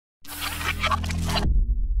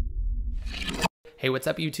Hey, what's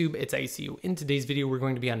up YouTube? It's ICU. In today's video, we're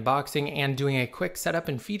going to be unboxing and doing a quick setup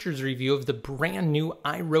and features review of the brand new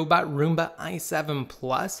iRobot Roomba i7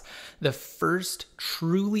 Plus, the first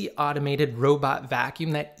truly automated robot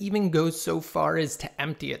vacuum that even goes so far as to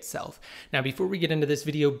empty itself. Now, before we get into this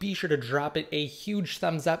video, be sure to drop it a huge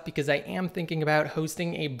thumbs up because I am thinking about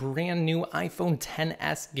hosting a brand new iPhone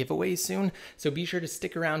XS giveaway soon, so be sure to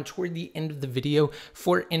stick around toward the end of the video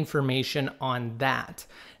for information on that.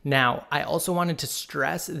 Now, I also wanted to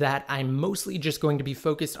stress that I'm mostly just going to be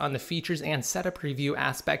focused on the features and setup review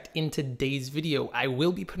aspect in today's video. I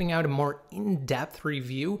will be putting out a more in-depth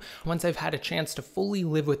review once I've had a chance to fully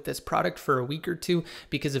live with this product for a week or two,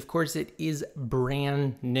 because of course it is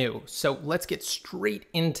brand new. So let's get straight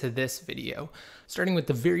into this video. Starting with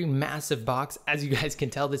the very massive box. As you guys can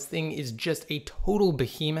tell, this thing is just a total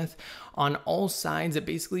behemoth. On all sides, it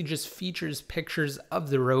basically just features pictures of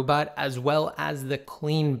the robot as well as the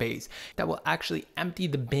clean base that will actually empty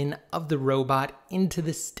the bin of the robot into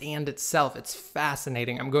the stand itself. It's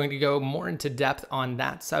fascinating. I'm going to go more into depth on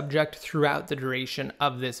that subject throughout the duration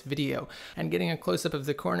of this video. And getting a close-up of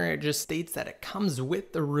the corner, it just states that it comes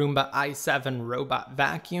with the Roomba i7 robot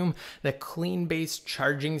vacuum, the clean base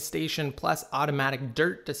charging station plus automatic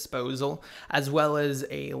dirt disposal, as well as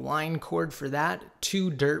a line cord for that,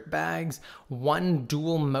 2 dirt bags, 1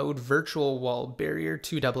 dual mode virtual wall barrier,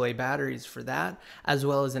 2 AA batteries for that, as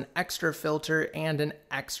well as an extra filter and an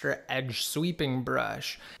extra edge sweeping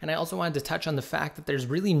brush. And I also wanted to touch on the fact that there's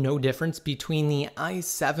really no difference between the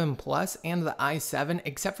i7 Plus and the i7,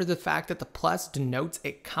 except for the fact that the Plus denotes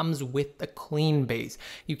it comes with the clean base.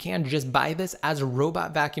 You can just buy this as a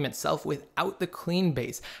robot vacuum itself without the clean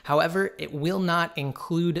base. However, it will not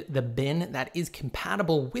include the bin that is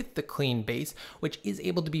compatible with the clean base, which is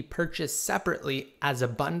able to be purchased separately as a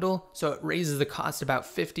bundle. So it raises the cost about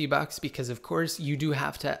 $50 because of course you do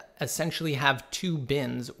have to essentially have 2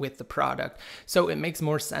 bins with the product. So it makes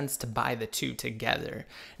more sense to buy the 2 together.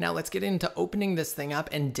 Now let's get into opening this thing up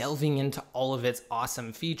and delving into all of its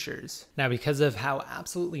awesome features. Now, because of how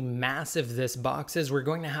absolutely massive this box is, we're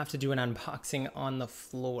going to have to do an unboxing on the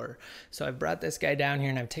floor. So I've brought this guy down here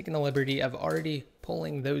and I've taken the liberty of already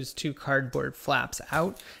pulling those 2 cardboard flaps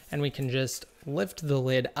out, and we can just lift the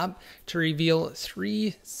lid up to reveal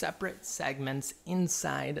 3 separate segments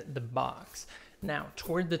inside the box. Now,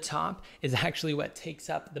 toward the top is actually what takes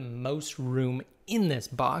up the most room in this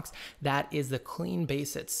box. That is the clean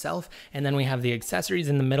base itself, and then we have the accessories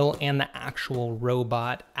in the middle and the actual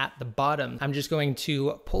robot at the bottom. I'm just going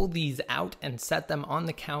to pull these out and set them on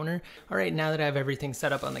the counter. All right, now that I have everything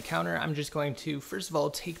set up on the counter, I'm just going to first of all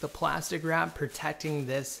take the plastic wrap protecting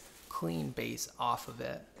this clean base off of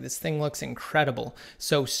it. This thing looks incredible.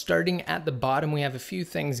 So starting at the bottom, we have a few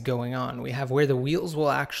things going on. We have where the wheels will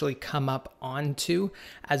actually come up onto,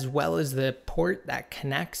 as well as the port that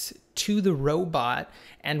connects to the robot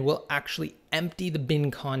and will actually empty the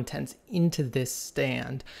bin contents into this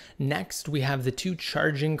stand. Next, we have the 2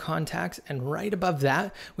 charging contacts, and right above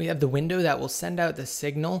that, we have the window that will send out the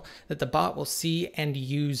signal that the bot will see and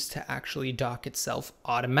use to actually dock itself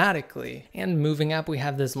automatically. And moving up, we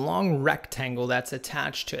have this long rectangle that's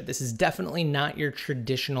attached to it. This is definitely not your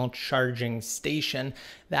traditional charging station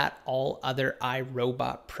that all other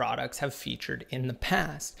iRobot products have featured in the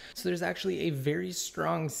past. So there's actually a very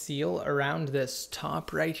strong seal around this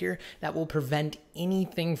top right here that will prevent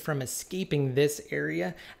anything from escaping this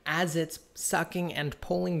area as it's sucking and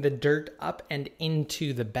pulling the dirt up and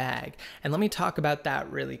into the bag. And let me talk about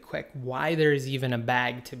that really quick, why there's even a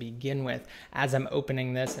bag to begin with, as I'm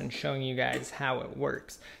opening this and showing you guys how it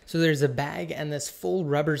works. So there's a bag and this full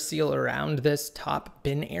rubber seal around this top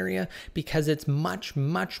bin area because it's much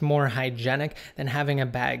more hygienic than having a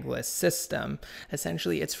bagless system.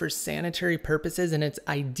 Essentially, it's for sanitary purposes, and it's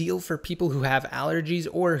ideal for people who have allergies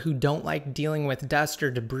or who don't like dealing with dust or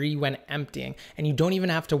debris when emptying. And you don't even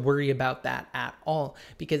have to worry about that at all,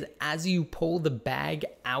 because as you pull the bag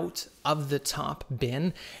out of the top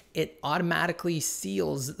bin, it automatically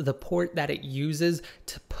seals the port that it uses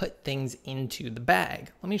to put things into the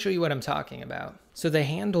bag. Let me show you what I'm talking about. So the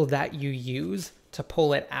handle that you use to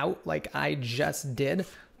pull it out, like I just did,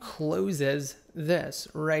 closes this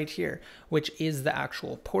right here, which is the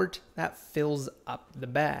actual port that fills up the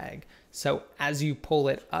bag. So as you pull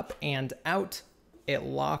it up and out, it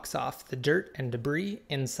locks off the dirt and debris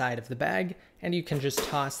inside of the bag, and you can just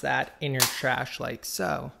toss that in your trash like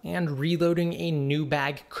so. And reloading a new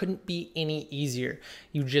bag couldn't be any easier.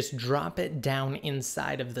 You just drop it down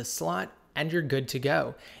inside of the slot, and you're good to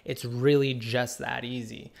go. It's really just that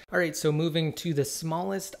easy. All right, so moving to the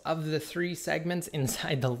smallest of the 3 segments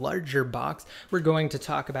inside the larger box, we're going to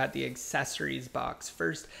talk about the accessories box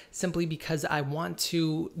first, simply because I want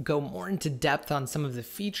to go more into depth on some of the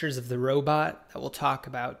features of the robot that we'll talk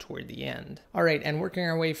about toward the end. All right, and working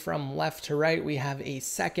our way from left to right, we have a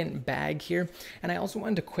second bag here. And I also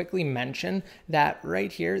wanted to quickly mention that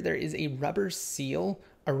right here, there is a rubber seal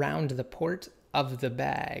around the port of the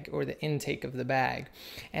bag, or the intake of the bag.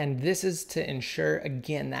 And this is to ensure,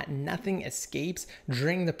 again, that nothing escapes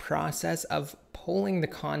during the process of pulling the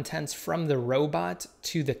contents from the robot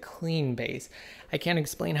to the clean base. I can't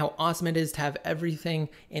explain how awesome it is to have everything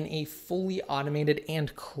in a fully automated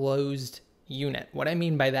and closed unit. What I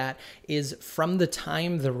mean by that is from the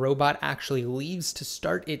time the robot actually leaves to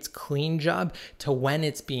start its clean job, to when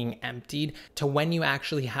it's being emptied, to when you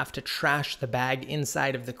actually have to trash the bag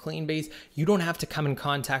inside of the clean base, you don't have to come in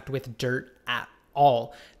contact with dirt at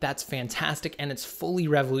all. That's fantastic, and it's fully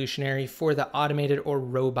revolutionary for the automated or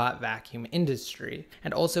robot vacuum industry.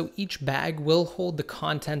 And also, each bag will hold the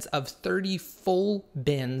contents of 30 full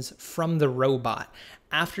bins from the robot.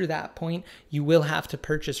 After that point, you will have to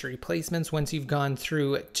purchase replacements once you've gone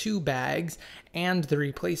through 2 bags, and the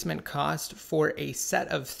replacement cost for a set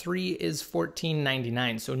of 3 is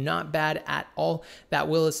 $14.99, so not bad at all. That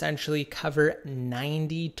will essentially cover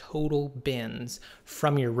 90 total bins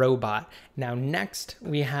from your robot. Now next,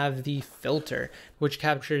 we have the filter, which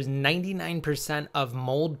captures 99% of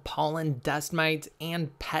mold, pollen, dust mites,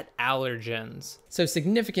 and pet allergens. So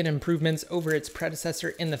significant improvements over its predecessor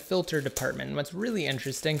in the filter department. What's really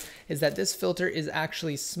interesting is that this filter is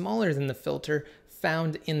actually smaller than the filter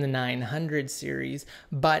found in the 900 series,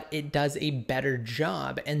 but it does a better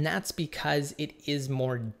job, and that's because it is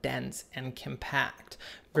more dense and compact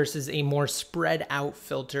versus a more spread out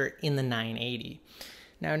filter in the 980.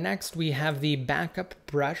 Now next we have the backup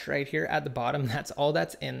brush right here at the bottom. That's all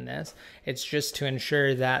that's in this. It's just to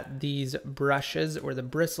ensure that these brushes, or the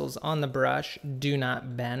bristles on the brush, do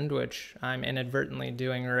not bend, which I'm inadvertently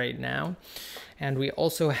doing right now. And we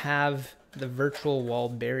also have the virtual wall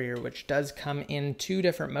barrier, which does come in 2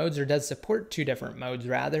 different modes, or does support 2 different modes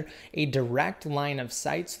rather. A direct line of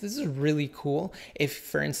sight. So this is really cool if,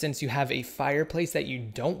 for instance, you have a fireplace that you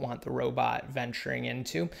don't want the robot venturing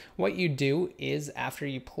into. What you do is, after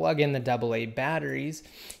you plug in the AA batteries,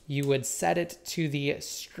 you would set it to the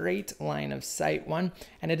straight line of sight one,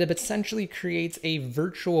 and it essentially creates a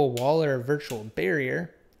virtual wall, or a virtual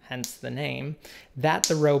barrier, hence the name, that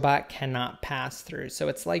the robot cannot pass through. So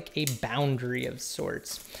it's like a boundary of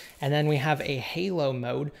sorts. And then we have a halo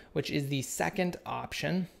mode, which is the second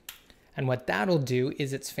option. And what that'll do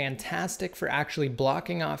is it's fantastic for actually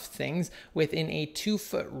blocking off things within a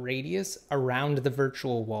 2-foot radius around the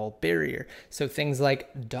virtual wall barrier. So things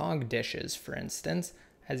like dog dishes, for instance,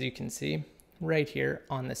 as you can see right here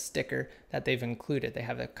on the sticker that they've included. They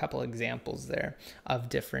have a couple examples there of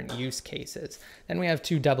different use cases. Then we have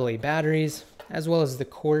 2 AA batteries, as well as the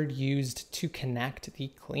cord used to connect the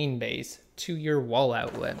clean base to your wall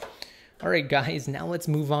outlet. All right, guys, now let's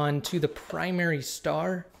move on to the primary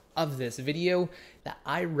star of this video, the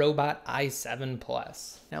iRobot i7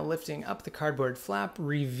 Plus. Now lifting up the cardboard flap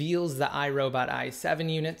reveals the iRobot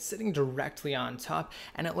i7 unit sitting directly on top,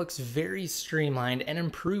 and it looks very streamlined and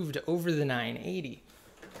improved over the 980.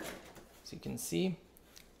 As you can see,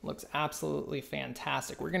 looks absolutely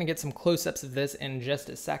fantastic. We're gonna get some close-ups of this in just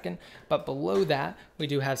a second, but below that, we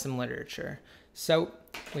do have some literature. So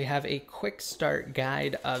we have a quick start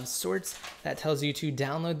guide of sorts that tells you to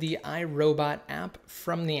download the iRobot app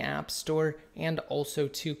from the App Store, and also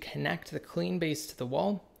to connect the clean base to the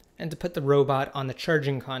wall, and to put the robot on the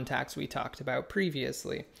charging contacts we talked about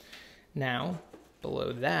previously. Now,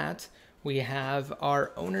 below that, we have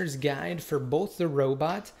our owner's guide for both the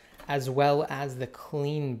robot as well as the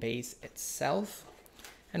clean base itself,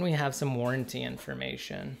 and we have some warranty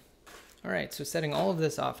information. All right, so setting all of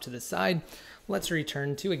this off to the side, let's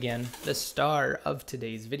return to, again, the star of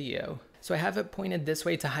today's video. So I have it pointed this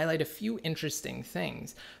way to highlight a few interesting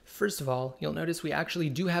things. First of all, you'll notice we actually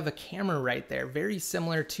do have a camera right there, very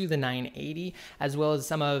similar to the 980, as well as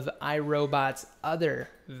some of iRobot's other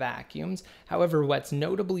vacuums. However, what's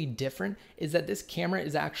notably different is that this camera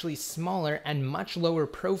is actually smaller and much lower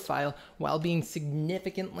profile, while being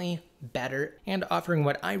significantly better and offering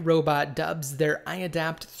what iRobot dubs their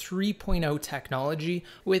iAdapt 3.0 technology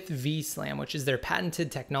with vSlam, which is their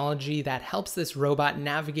patented technology that helps this robot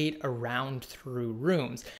navigate around through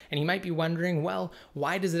rooms. And you might be wondering, well,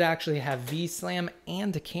 why does it actually have vSlam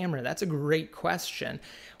and a camera? That's a great question.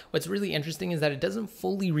 What's really interesting is that it doesn't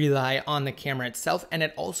fully rely on the camera itself, and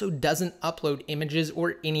it also doesn't upload images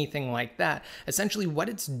or anything like that. Essentially, what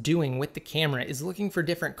it's doing with the camera is looking for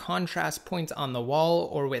different contrast points on the wall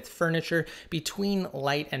or with furniture between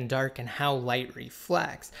light and dark and how light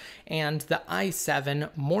reflects. And the i7,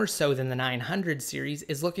 more so than the 900 series,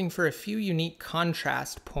 is looking for a few unique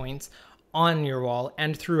contrast points on your wall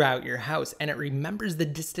and throughout your house, and it remembers the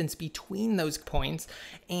distance between those points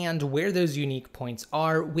and where those unique points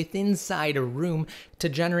are within inside a room to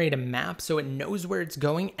generate a map, so it knows where it's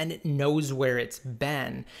going and it knows where it's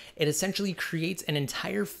been. It essentially creates an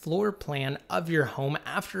entire floor plan of your home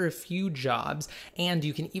after a few jobs, and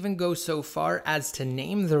you can even go so far as to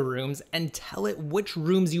name the rooms and tell it which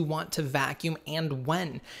rooms you want to vacuum and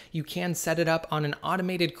when. You can set it up on an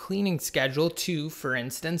automated cleaning schedule to, for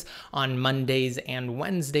instance, on Mondays and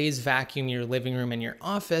Wednesdays, vacuum your living room and your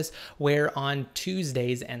office, where on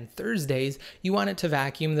Tuesdays and Thursdays, you want it to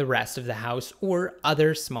vacuum the rest of the house or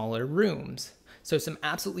other smaller rooms. So some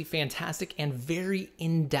absolutely fantastic and very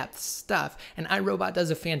in-depth stuff, and iRobot does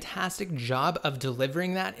a fantastic job of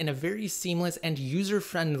delivering that in a very seamless and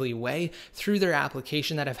user-friendly way through their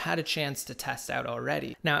application that I've had a chance to test out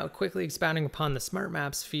already. Now, quickly expounding upon the Smart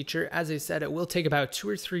Maps feature, as I said, it will take about 2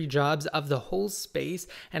 or 3 jobs of the whole space,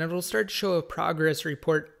 and it'll start to show a progress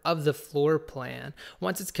report of the floor plan.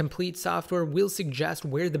 Once it's complete, software will suggest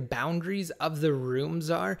where the boundaries of the rooms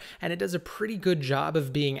are, and it does a pretty good job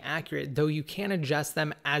of being accurate, though you can adjust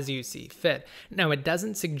them as you see fit. Now, it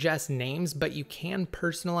doesn't suggest names, but you can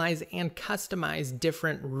personalize and customize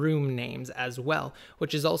different room names as well,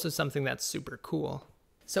 which is also something that's super cool.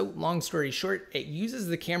 So long story short, it uses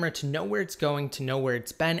the camera to know where it's going, to know where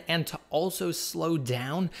it's been, and to also slow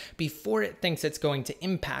down before it thinks it's going to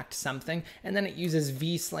impact something. And then it uses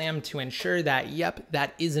V-Slam to ensure that, yep,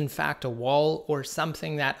 that is in fact a wall or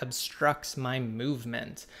something that obstructs my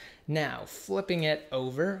movement. Now, flipping it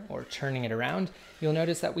over or turning it around, you'll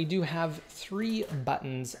notice that we do have 3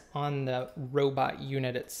 buttons on the robot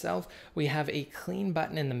unit itself. We have a clean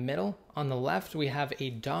button in the middle. On the left, we have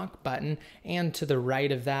a dock button, and to the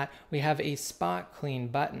right of that, we have a spot clean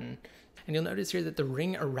button. And you'll notice here that the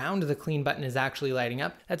ring around the clean button is actually lighting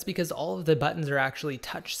up. That's because all of the buttons are actually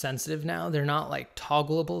touch sensitive now. They're not like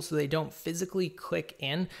toggleable, so they don't physically click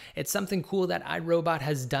in. It's something cool that iRobot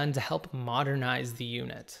has done to help modernize the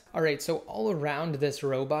unit. All right, so all around this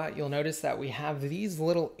robot, you'll notice that we have these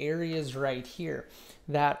little areas right here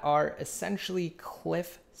that are essentially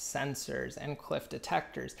cliff sensors and cliff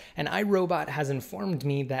detectors. And iRobot has informed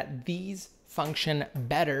me that these function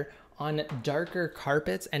better on darker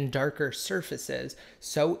carpets and darker surfaces.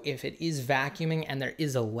 So if it is vacuuming and there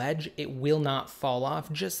is a ledge, it will not fall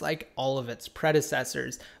off, just like all of its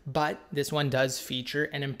predecessors. But this one does feature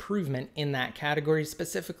an improvement in that category,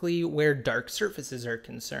 specifically where dark surfaces are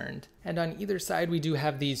concerned. And on either side, we do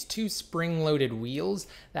have these 2 spring-loaded wheels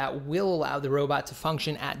that will allow the robot to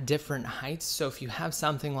function at different heights. So if you have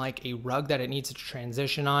something like a rug that it needs to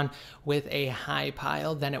transition on with a high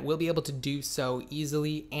pile, then it will be able to do so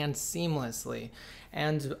easily and seamlessly.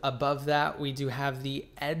 And above that, we do have the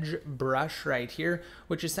edge brush right here,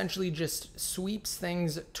 which essentially just sweeps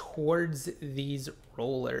things towards these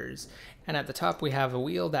rollers. And at the top, we have a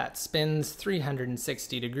wheel that spins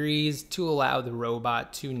 360 degrees to allow the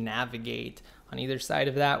robot to navigate. On either side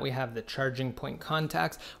of that, we have the charging point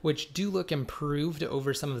contacts, which do look improved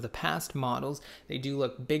over some of the past models. They do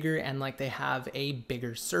look bigger and like they have a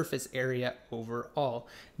bigger surface area overall.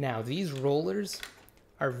 Now, these rollers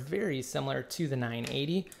are very similar to the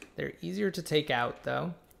 980. They're easier to take out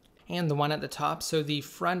though. And the one at the top, so the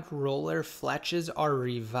front roller fletches are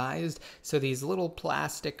revised. So these little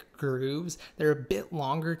plastic grooves, they're a bit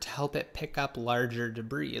longer to help it pick up larger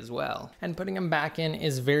debris as well. And putting them back in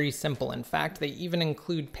is very simple. In fact, they even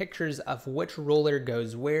include pictures of which roller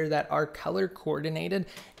goes where that are color coordinated,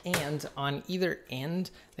 and on either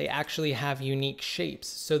end, they actually have unique shapes,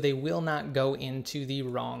 so they will not go into the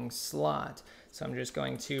wrong slot. So I'm just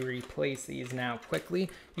going to replace these now quickly.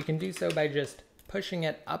 You can do so by just pushing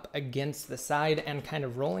it up against the side and kind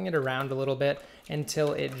of rolling it around a little bit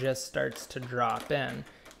until it just starts to drop in.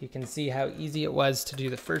 You can see how easy it was to do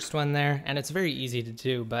the first one there, and it's very easy to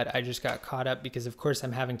do, but I just got caught up because of course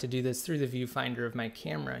I'm having to do this through the viewfinder of my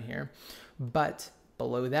camera here. But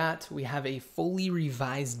below that, we have a fully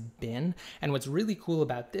revised bin. And what's really cool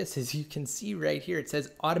about this is you can see right here, it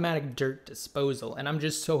says automatic dirt disposal. And I'm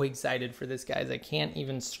just so excited for this, guys. I can't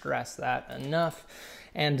even stress that enough.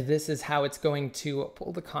 And this is how it's going to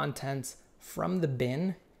pull the contents from the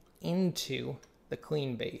bin into the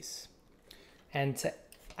clean base. And to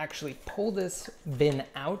actually pull this bin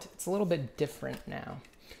out, it's a little bit different now.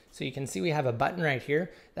 So you can see we have a button right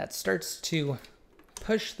here that starts to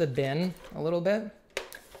push the bin a little bit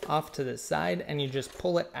off to the side, and you just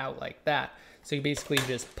pull it out like that. So you basically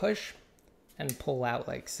just push and pull out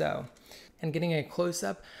like so. And getting a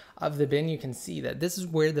close-up of the bin, you can see that this is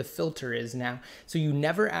where the filter is now. So you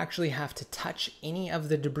never actually have to touch any of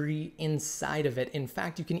the debris inside of it. In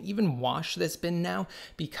fact, you can even wash this bin now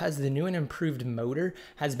because the new and improved motor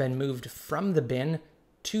has been moved from the bin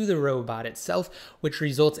to the robot itself, which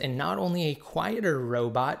results in not only a quieter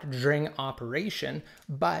robot during operation,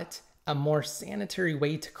 but a more sanitary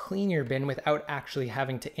way to clean your bin without actually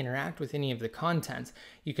having to interact with any of the contents.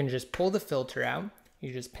 You can just pull the filter out.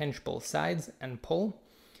 You just pinch both sides and pull,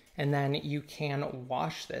 and then you can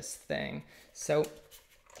wash this thing. So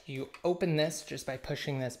you open this just by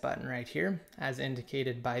pushing this button right here, as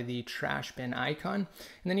indicated by the trash bin icon.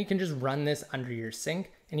 And then you can just run this under your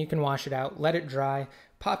sink and you can wash it out, let it dry,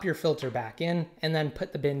 pop your filter back in, and then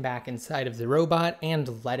put the bin back inside of the robot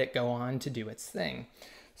and let it go on to do its thing.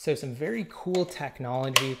 So some very cool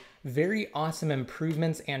technology, very awesome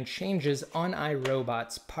improvements and changes on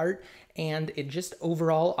iRobot's part, and it just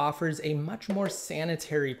overall offers a much more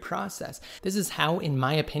sanitary process. This is how, in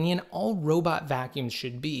my opinion, all robot vacuums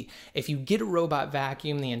should be. If you get a robot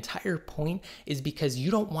vacuum, the entire point is because you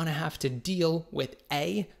don't want to have to deal with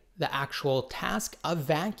A, the actual task of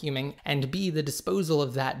vacuuming, and B, the disposal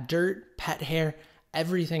of that dirt, pet hair,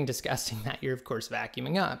 everything disgusting that you're of course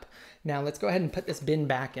vacuuming up. Now let's go ahead and put this bin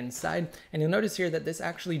back inside, and you'll notice here that this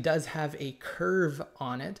actually does have a curve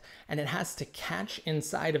on it, and it has to catch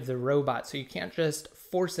inside of the robot, so you can't just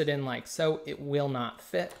force it in like so. It will not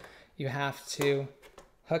fit. You have to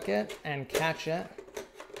hook it and catch it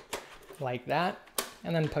like that,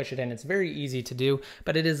 and then push it in. It's very easy to do,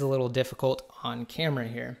 but it is a little difficult on camera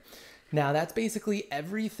here. Now that's basically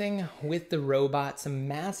everything with the robot, some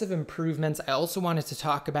massive improvements. I also wanted to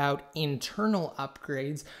talk about internal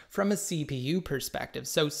upgrades from a CPU perspective,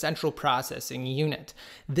 so central processing unit.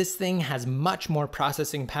 This thing has much more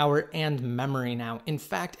processing power and memory now. In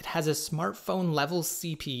fact, it has a smartphone level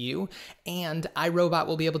CPU, and iRobot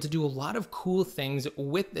will be able to do a lot of cool things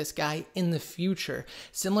with this guy in the future.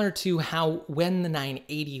 Similar to how when the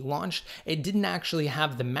 980 launched, it didn't actually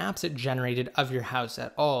have the maps it generated of your house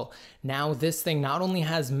at all. Now this thing not only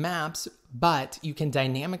has maps, but you can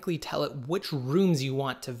dynamically tell it which rooms you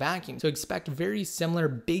want to vacuum. So expect very similar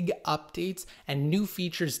big updates and new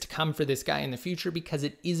features to come for this guy in the future, because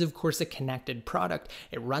it is of course a connected product.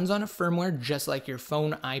 It runs on a firmware just like your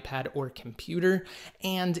phone, iPad, or computer,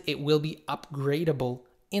 and it will be upgradable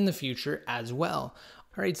in the future as well.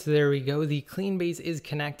 All right, so there we go. The clean base is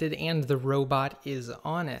connected and the robot is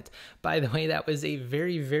on it. By the way, that was a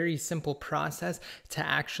very, very simple process to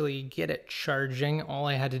actually get it charging. All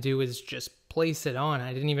I had to do was just place it on.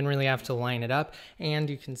 I didn't even really have to line it up, and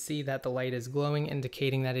you can see that the light is glowing,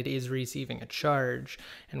 indicating that it is receiving a charge.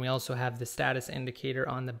 And we also have the status indicator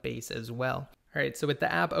on the base as well. All right, so with the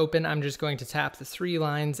app open, I'm just going to tap the 3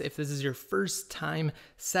 lines. If this is your first time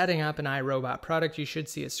setting up an iRobot product, you should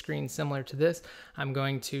see a screen similar to this. I'm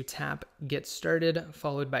going to tap Get Started,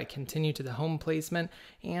 followed by Continue to the home placement,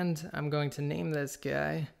 and I'm going to name this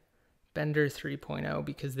guy Bender 3.0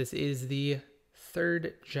 because this is the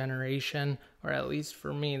 3rd generation, or at least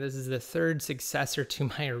for me, this is the 3rd successor to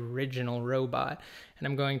my original robot. And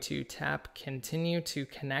I'm going to tap Continue to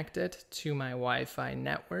connect it to my Wi-Fi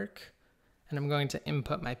network. And I'm going to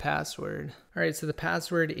input my password. All right, so the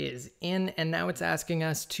password is in, and now it's asking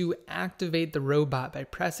us to activate the robot by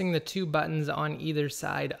pressing the 2 buttons on either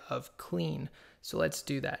side of clean. So let's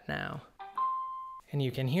do that now. And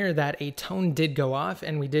you can hear that a tone did go off,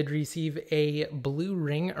 and we did receive a blue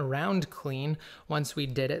ring around clean once we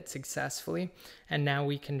did it successfully. And now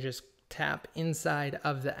we can just tap inside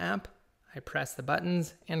of the app. I press the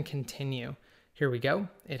buttons and continue. Here we go.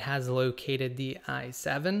 It has located the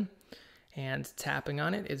i7. And tapping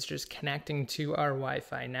on it, it's just connecting to our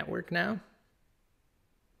Wi-Fi network now.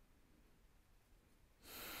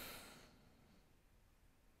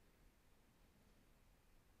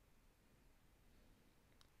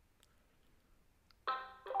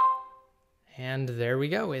 And there we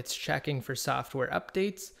go. It's checking for software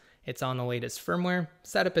updates. It's on the latest firmware.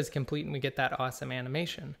 Setup is complete, and we get that awesome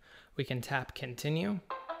animation. We can tap continue.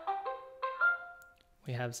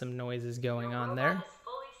 We have some noises going on there.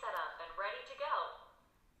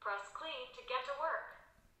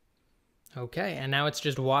 Okay, and now it's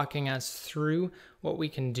just walking us through what we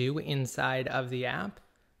can do inside of the app.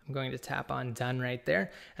 I'm going to tap on done right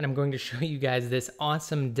there, and I'm going to show you guys this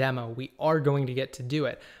awesome demo. We are going to get to do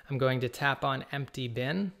it. I'm going to tap on empty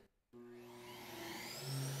bin.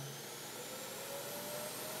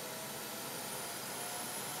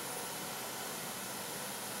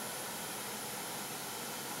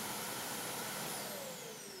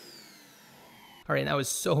 All right, that was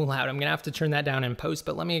so loud. I'm gonna have to turn that down in post,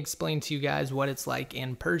 but let me explain to you guys what it's like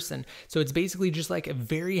in person. So it's basically just like a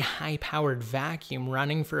very high-powered vacuum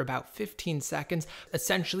running for about 15 seconds.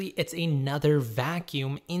 Essentially, it's another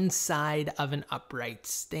vacuum inside of an upright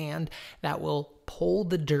stand that will pull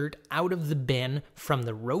the dirt out of the bin from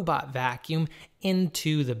the robot vacuum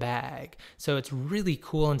into the bag. So it's really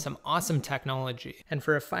cool and some awesome technology. And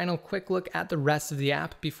for a final quick look at the rest of the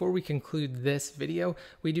app, before we conclude this video,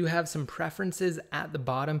 we do have some preferences at the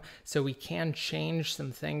bottom. So we can change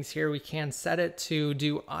some things here. We can set it to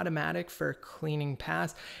do automatic for cleaning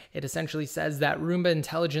pass. It essentially says that Roomba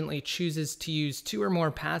intelligently chooses to use 2 or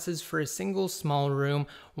more passes for a single small room,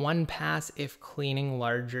 1 pass if cleaning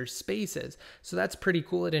larger spaces. So that's pretty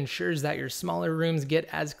cool. It ensures that your smaller rooms get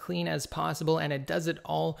as clean as possible, and it does it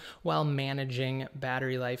all while managing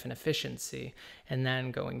battery life and efficiency. And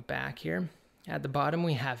then going back here, at the bottom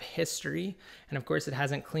we have history, and of course it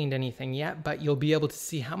hasn't cleaned anything yet, but you'll be able to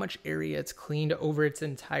see how much area it's cleaned over its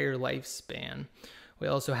entire lifespan. We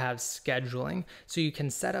also have scheduling, so you can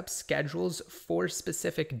set up schedules for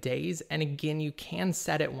specific days, and again, you can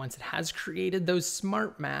set it once it has created those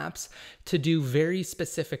smart maps to do very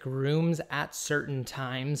specific rooms at certain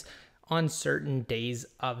times on certain days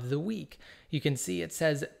of the week. You can see it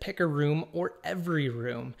says pick a room or every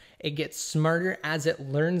room. It gets smarter as it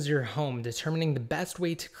learns your home, determining the best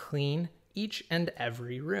way to clean each and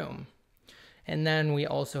every room. And then we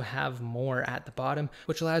also have more at the bottom,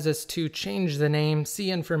 which allows us to change the name,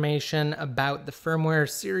 see information about the firmware,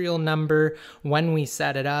 serial number, when we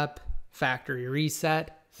set it up, factory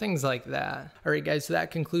reset, things like that. All right, guys, so that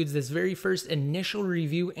concludes this very first initial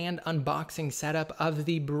review and unboxing setup of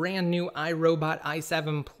the brand new iRobot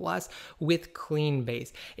i7 Plus with Clean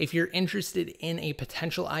Base. If you're interested in a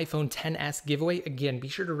potential iPhone XS giveaway, again, be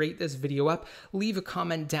sure to rate this video up, leave a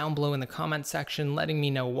comment down below in the comment section letting me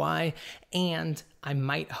know why, and I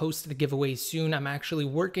might host the giveaway soon. I'm actually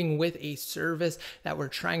working with a service that we're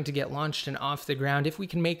trying to get launched and off the ground. If we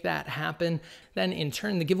can make that happen, then in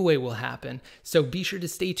turn the giveaway will happen. So be sure to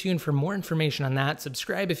stay tuned for more information on that.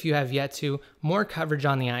 Subscribe if you have yet to. More coverage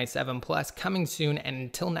on the i7 Plus coming soon. And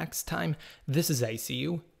until next time, this is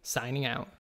ICU signing out.